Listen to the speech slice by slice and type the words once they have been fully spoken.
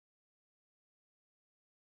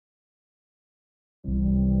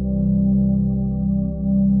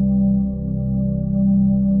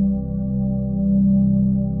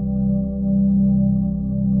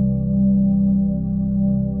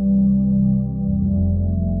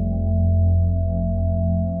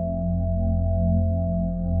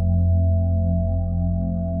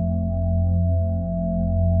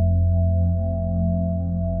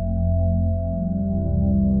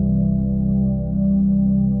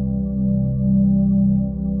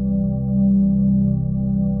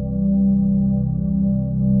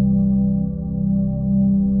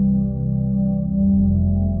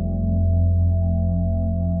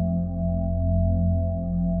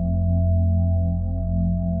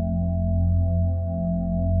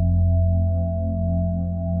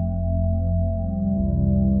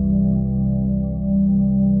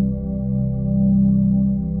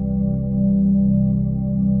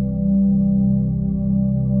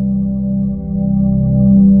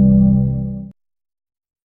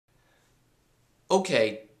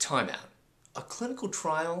Okay, time out. A clinical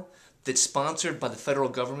trial that's sponsored by the federal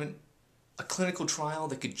government, a clinical trial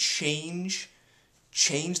that could change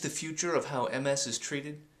the future of how MS is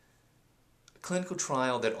treated, a clinical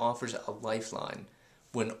trial that offers a lifeline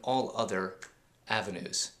when all other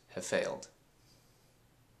avenues have failed,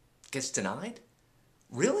 gets denied?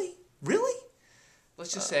 Really? Really?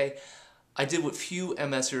 Let's just say I did what few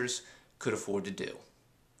MSers could afford to do,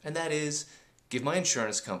 and that is give my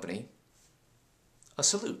insurance company a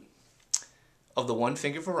salute of the one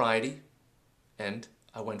finger variety, and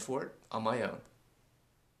I went for it on my own.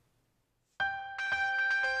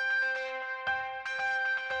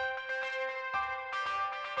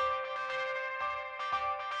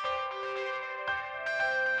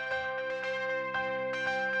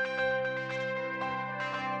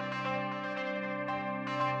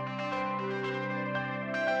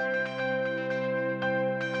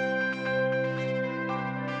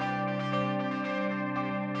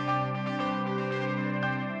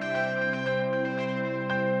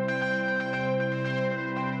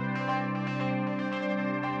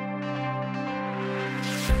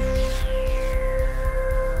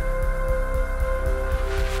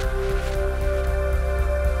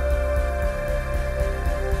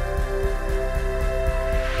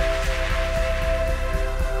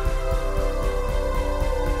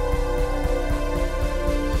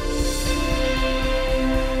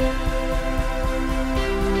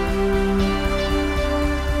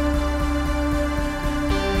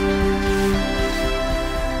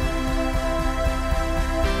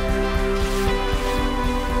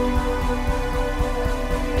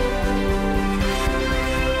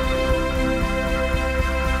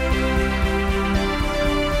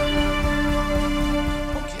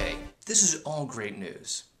 This is all great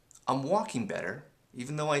news. I'm walking better,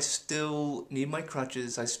 even though I still need my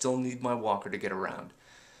crutches, I still need my walker to get around.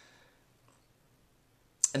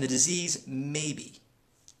 And the disease maybe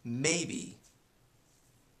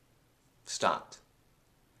stopped.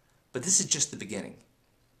 But this is just the beginning.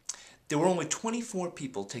 There were only 24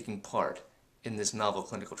 people taking part in this novel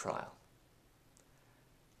clinical trial.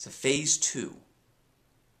 It's a phase 2,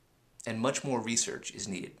 and much more research is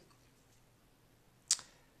needed.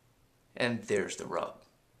 And there's the rub.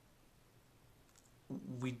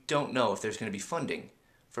 We don't know if there's going to be funding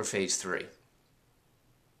for phase 3.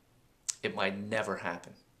 It might never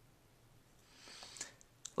happen.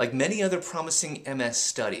 Like many other promising MS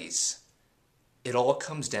studies, it all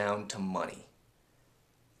comes down to money.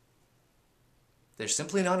 There's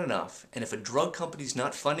simply not enough, and if a drug company's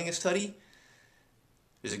not funding a study,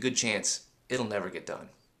 there's a good chance it'll never get done.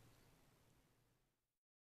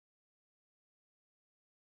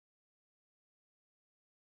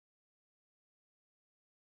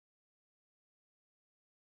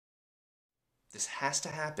 This has to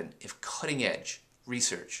happen if cutting-edge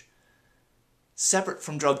research, separate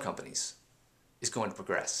from drug companies, is going to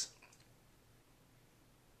progress.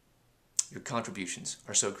 Your contributions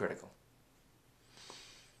are so critical.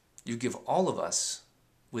 You give all of us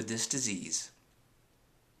with this disease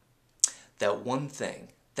that one thing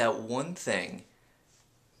that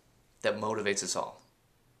motivates us all.